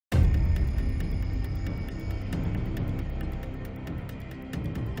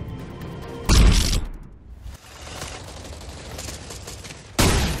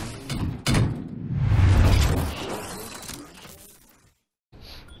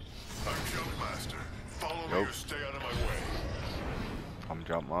and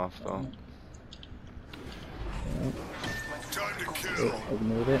jump master. Yeah. Time to kill.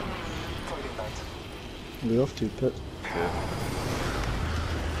 Ignored it. We're off to pit. Yeah.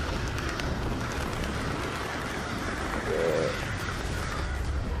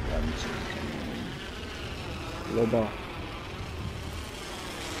 Low bar.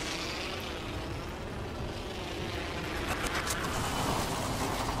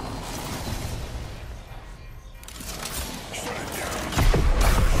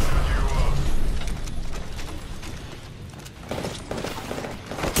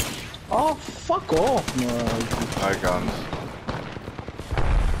 Oh, fuck off, no. No guns.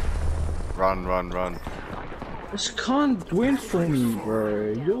 Run, run, run. This cunt went for me,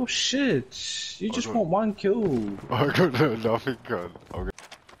 bro. Yo shit. You just want one kill. I got nothing gun. Okay.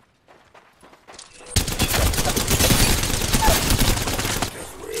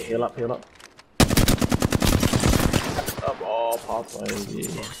 Heal up, heal up. Oh, pathway,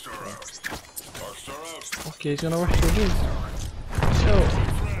 yeah. Okay, he's gonna rush your head. So.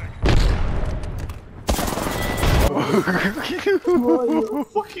 Oh, you're a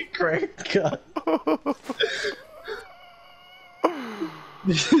fucking crack cut.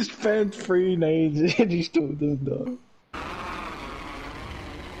 You just spent 3 nades and you still doing that.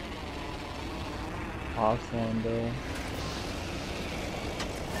 Pathfinder.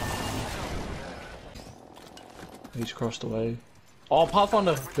 He's crossed away. Oh,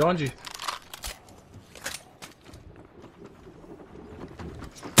 Pathfinder, behind you.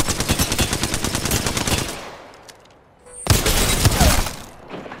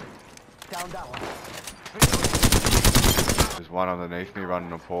 There's one underneath me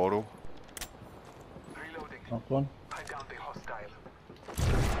running a portal. Knock one. I downed the hostile.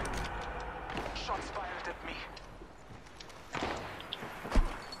 Shots fired at me.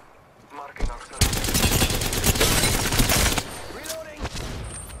 Marking our surroundings. Reloading.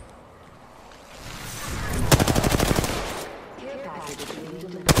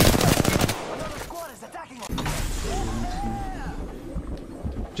 Another squad is attacking us.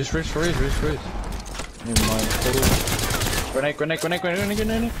 Just race. Never mind. Grenade.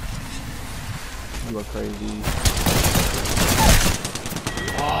 You are crazy.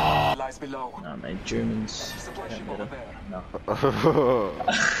 Lies below. Nah, mate, Germans. Supply Can't ship get over it. there.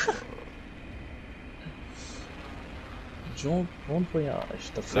 No. Bon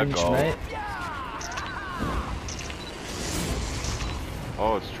voyage. The French, go. mate.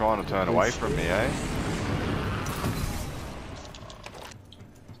 Oh, it's trying to turn away from me, eh?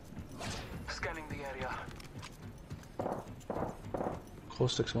 Scanning the area.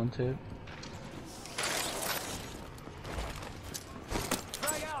 Caustic's one too.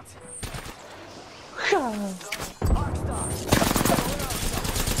 Frag out.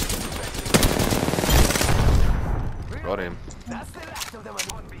 Got him. That's the last of them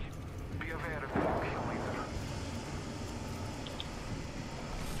on me. Be aware of the kill leader.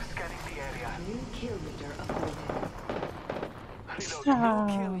 Scanning the area. New kill leader appointed. Reload.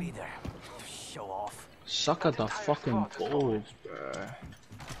 New kill leader. Show off. Suck at the fucking balls, bro.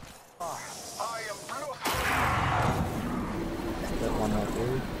 I am blue. That one right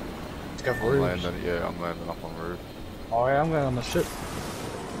there. Let's go for I'm roofs. landing, yeah, I'm landing up on roof. Oh yeah, I'm going on the ship.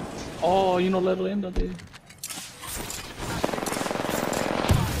 Oh, you're not level end, dude.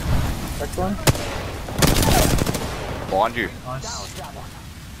 Back one. Behind you. Nice.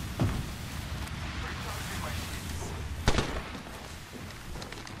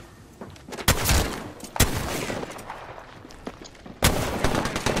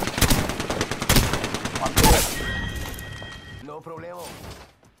 No problemo.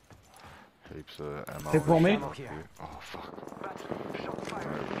 Heaps of ammo. Hey, for me? Ammo here. Oh, fuck. Shot No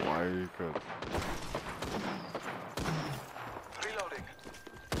fired. way you could. Reloading.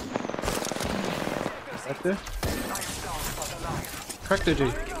 Back there. Knife down, but alive. Crack the G.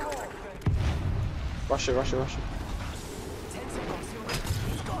 Rush it. 10 seconds.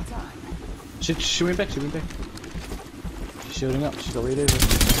 He's got time. She went back. She's shielding up. She's got way over.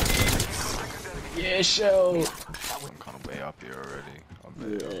 Yeah, show. I'm kind of way up here already. I'm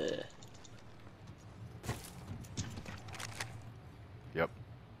there. Yeah. Yep.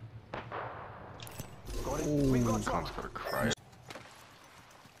 We've got some. Cunt's got a crate.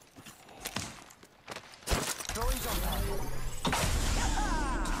 Throwing jump pad.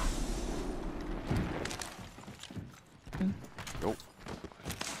 Nope.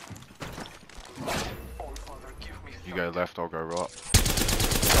 All father, give me You go left, I'll go right.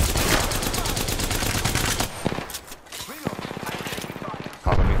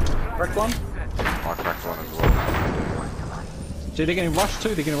 Cover me. Crack one. I cracked one as well. See, they're getting rushed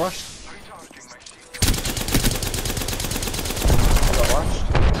too. They're getting rushed. Recharging my shield. I got rushed.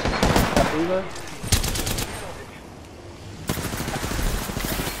 Evo.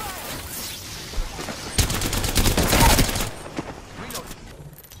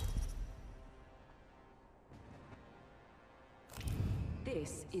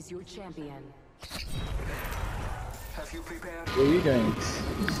 This is your champion. Have you prepared? Where are you going?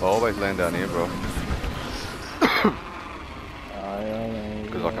 I always land down here, bro.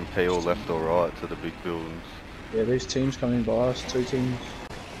 Because I can peel left or right to the big buildings. Yeah, these teams coming by us, 2 teams.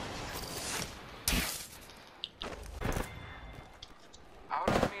 Our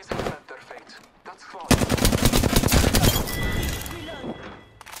enemies have met their fate. That's fine. Reload.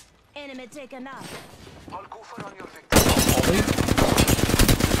 Enemy taken out. I'll go for on your victim.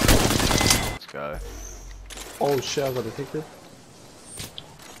 Let's go. Oh shit, I got detected.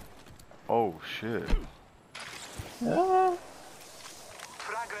 Oh shit. Ah.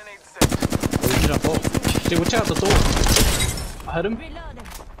 Frag grenade set. Oh, you jump off. Dude, watch out the door. I hit him. Reloading.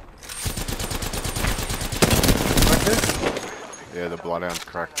 Right there. Yeah, the bloodhound's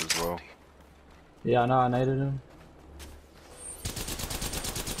cracked as well. Yeah, I know, I naded him.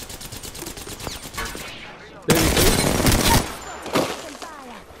 Taking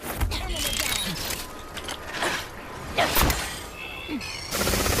fire. Enemy down.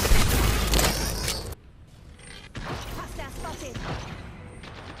 Hostile spotted.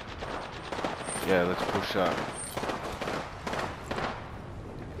 Yeah, let's push that.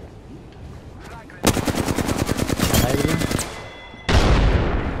 Naded him.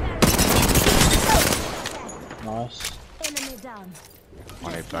 Nice. Enemy down. I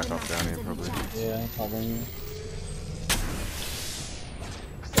need backup down here probably. Yeah, covering you.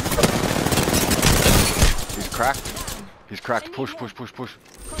 He's cracked. He's cracked. Push, push, push, push.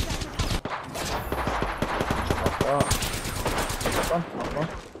 Up. Up, up.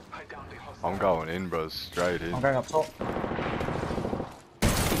 I downed the hostile. I'm going in, bro. Straight in. I'm going up top.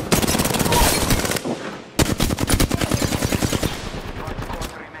 Right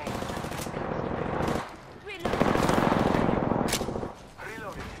squad remains.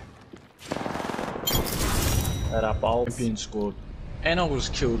 Reloading. That up, all champion squad. And I was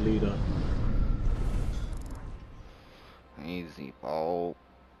killed leader. Easy, ball.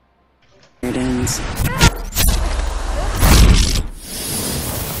 It ends.